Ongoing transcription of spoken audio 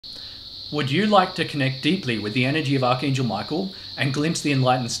Would you like to connect deeply with the energy of Archangel Michael and glimpse the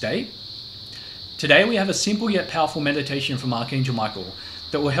enlightened state? Today we have a simple yet powerful meditation from Archangel Michael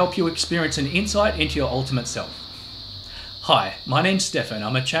that will help you experience an insight into your ultimate self. Hi, my name's Stefan.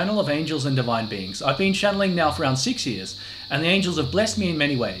 I'm a channel of angels and divine beings. I've been channeling now for around 6 years, and the angels have blessed me in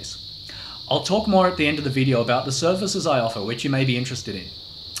many ways. I'll talk more at the end of the video about the services I offer, which you may be interested in.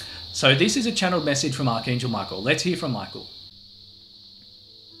 So this is a channeled message from Archangel Michael. Let's hear from Michael.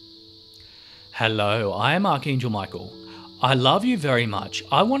 Hello, I am Archangel Michael. I love you very much.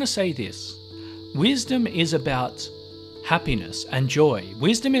 I want to say this. Wisdom is about happiness and joy.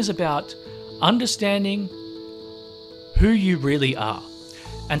 Wisdom is about understanding who you really are.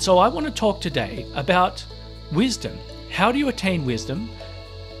 And so I want to talk today about wisdom. How do you attain wisdom?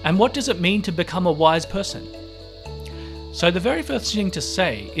 And what does it mean to become a wise person? So the very first thing to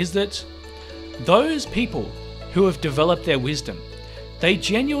say is that those people who have developed their wisdom, they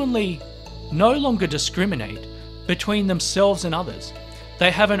genuinely no longer discriminate between themselves and others.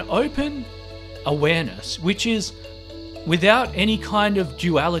 They have an open awareness, which is without any kind of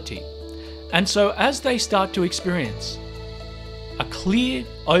duality. And so as they start to experience a clear,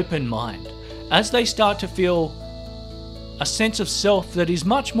 open mind, as they start to feel a sense of self that is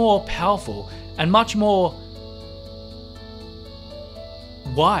much more powerful and much more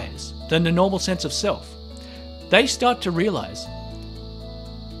wise than the normal sense of self, they start to realize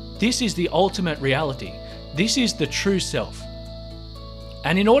this is the ultimate reality. This is the true self.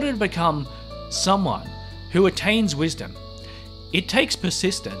 And in order to become someone who attains wisdom, it takes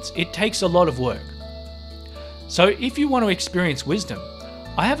persistence. It takes a lot of work. So if you want to experience wisdom,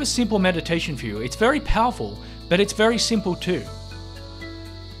 I have a simple meditation for you. It's very powerful, but it's very simple too.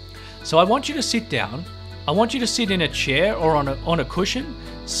 So I want you to sit down. I want you to sit in a chair or on a cushion.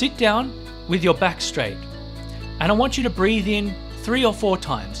 Sit down with your back straight. And I want you to breathe in 3 or 4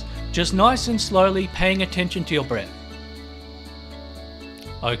 times, just nice and slowly, paying attention to your breath.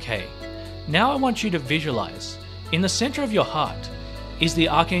 Okay, now I want you to visualize in the center of your heart is the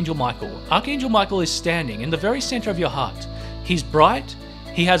Archangel Michael. Archangel Michael is standing in the very center of your heart. He's bright,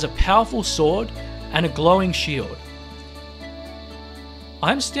 he has a powerful sword and a glowing shield.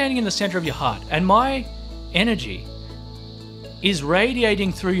 I'm standing in the center of your heart, and my energy is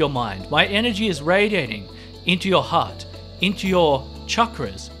radiating through your mind. My energy is radiating into your heart, into your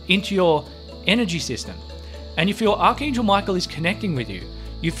chakras, into your energy system. And you feel Archangel Michael is connecting with you.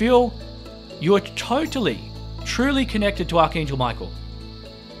 You feel you are totally, truly connected to Archangel Michael.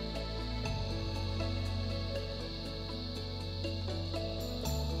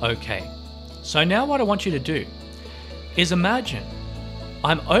 Okay, so now what I want you to do is imagine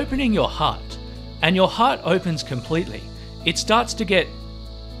I'm opening your heart, and your heart opens completely. It starts to get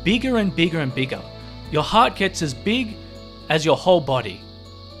bigger and bigger and bigger. Your heart gets as big as your whole body.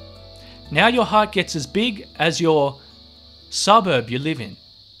 Now your heart gets as big as your suburb you live in.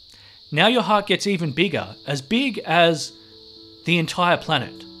 Now your heart gets even bigger, as big as the entire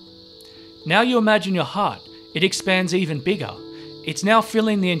planet. Now you imagine your heart, it expands even bigger. It's now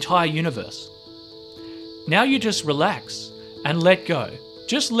filling the entire universe. Now you just relax and let go.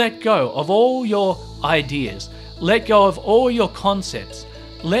 Just let go of all your ideas. Let go of all your concepts.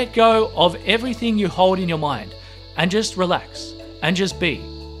 Let go of everything you hold in your mind, and just relax and just be.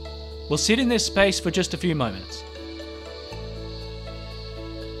 We'll sit in this space for just a few moments.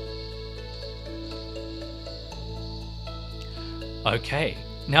 Okay,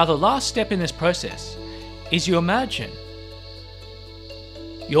 now the last step in this process is you imagine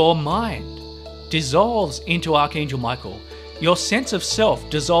your mind dissolves into Archangel Michael. Your sense of self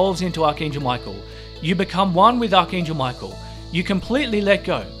dissolves into Archangel Michael. You become one with Archangel Michael. You completely let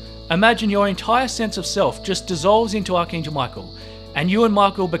go. Imagine your entire sense of self just dissolves into Archangel Michael, and you and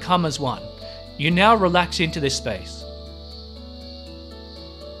Michael become as one. You now relax into this space.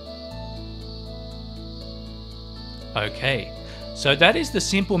 Okay, so that is the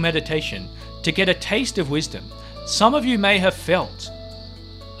simple meditation to get a taste of wisdom. Some of you may have felt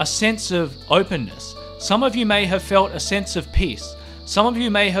a sense of openness. Some of you may have felt a sense of peace. Some of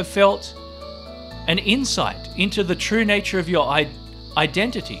you may have felt an insight into the true nature of your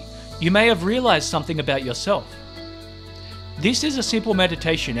identity. You may have realized something about yourself. This is a simple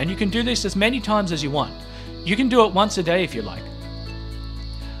meditation, and you can do this as many times as you want. You can do it once a day if you like.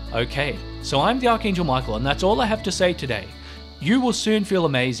 Okay, so I'm the Archangel Michael, and that's all I have to say today. You will soon feel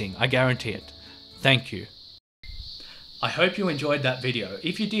amazing, I guarantee it. Thank you. I hope you enjoyed that video.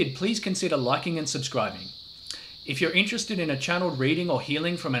 If you did, please consider liking and subscribing. If you're interested in a channeled reading or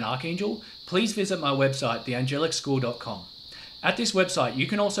healing from an archangel, please visit my website, theangelicschool.com. At this website, you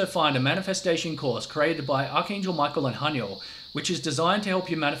can also find a manifestation course created by Archangel Michael and Haniel, which is designed to help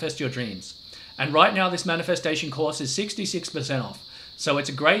you manifest your dreams. And right now, this manifestation course is 66% off. So it's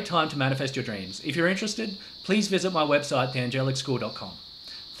a great time to manifest your dreams. If you're interested, please visit my website, theangelicschool.com.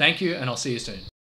 Thank you, and I'll see you soon.